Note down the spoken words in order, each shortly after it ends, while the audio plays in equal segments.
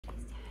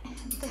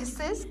This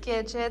is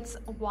Gidget's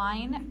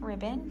wine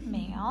ribbon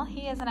male.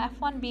 He is an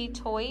F1B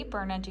toy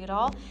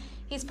Bernedoodle.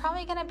 He's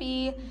probably gonna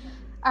be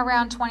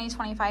around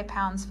 20-25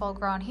 pounds full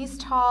grown. He's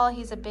tall,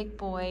 he's a big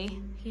boy.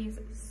 He's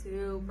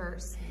super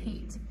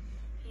sweet.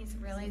 He's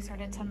really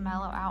started to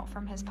mellow out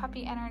from his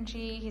puppy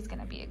energy. He's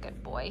gonna be a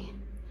good boy.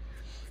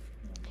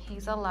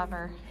 He's a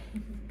lover.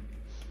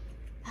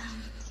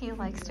 He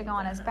likes to go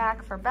on his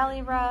back for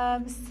belly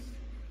rubs.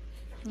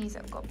 He's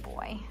a good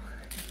boy.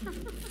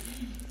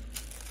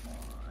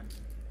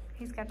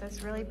 He's got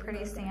this really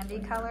pretty sandy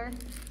color.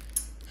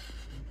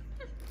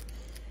 What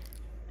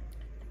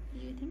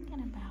are you thinking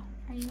about?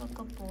 Are you a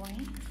good boy?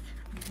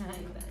 Hi,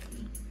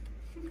 buddy.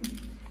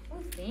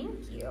 Oh,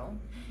 thank you.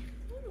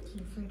 Thank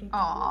you for the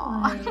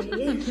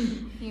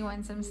Aww. You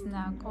want some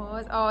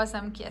snuggles? Oh,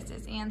 some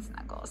kisses and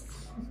snuggles.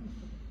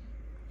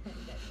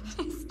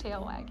 His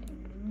tail wagging.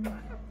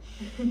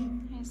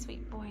 You're a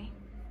sweet boy.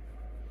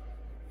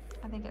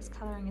 I think his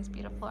coloring is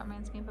beautiful. It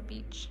reminds me of a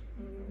beach.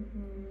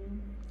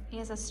 He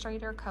has a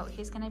straighter coat.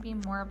 He's going to be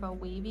more of a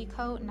wavy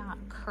coat, not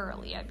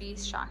curly. I'd be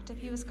shocked if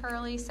he was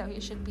curly, so he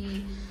should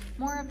be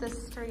more of the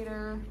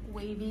straighter,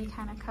 wavy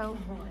kind of coat.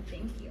 Oh,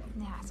 thank you.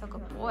 Yeah, so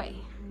good boy.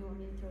 You want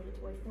me to throw the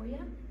toy for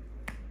you?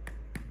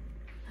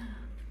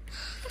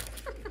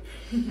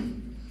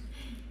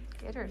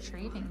 Good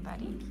retrieving,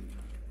 buddy.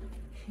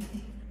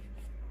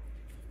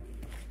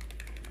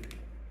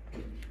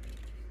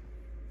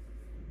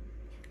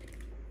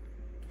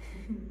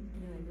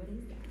 You're like, what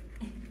is that?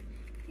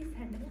 He's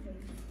had no baby.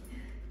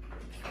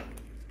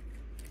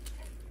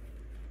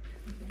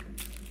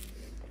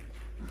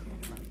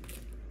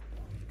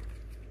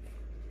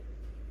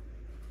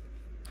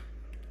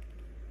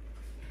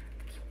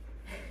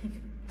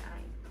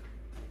 Hi.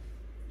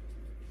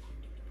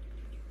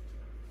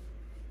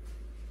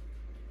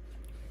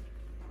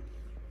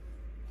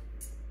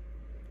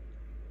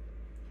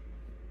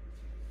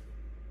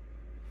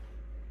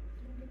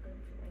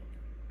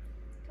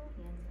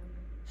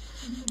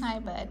 Hi,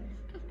 bud.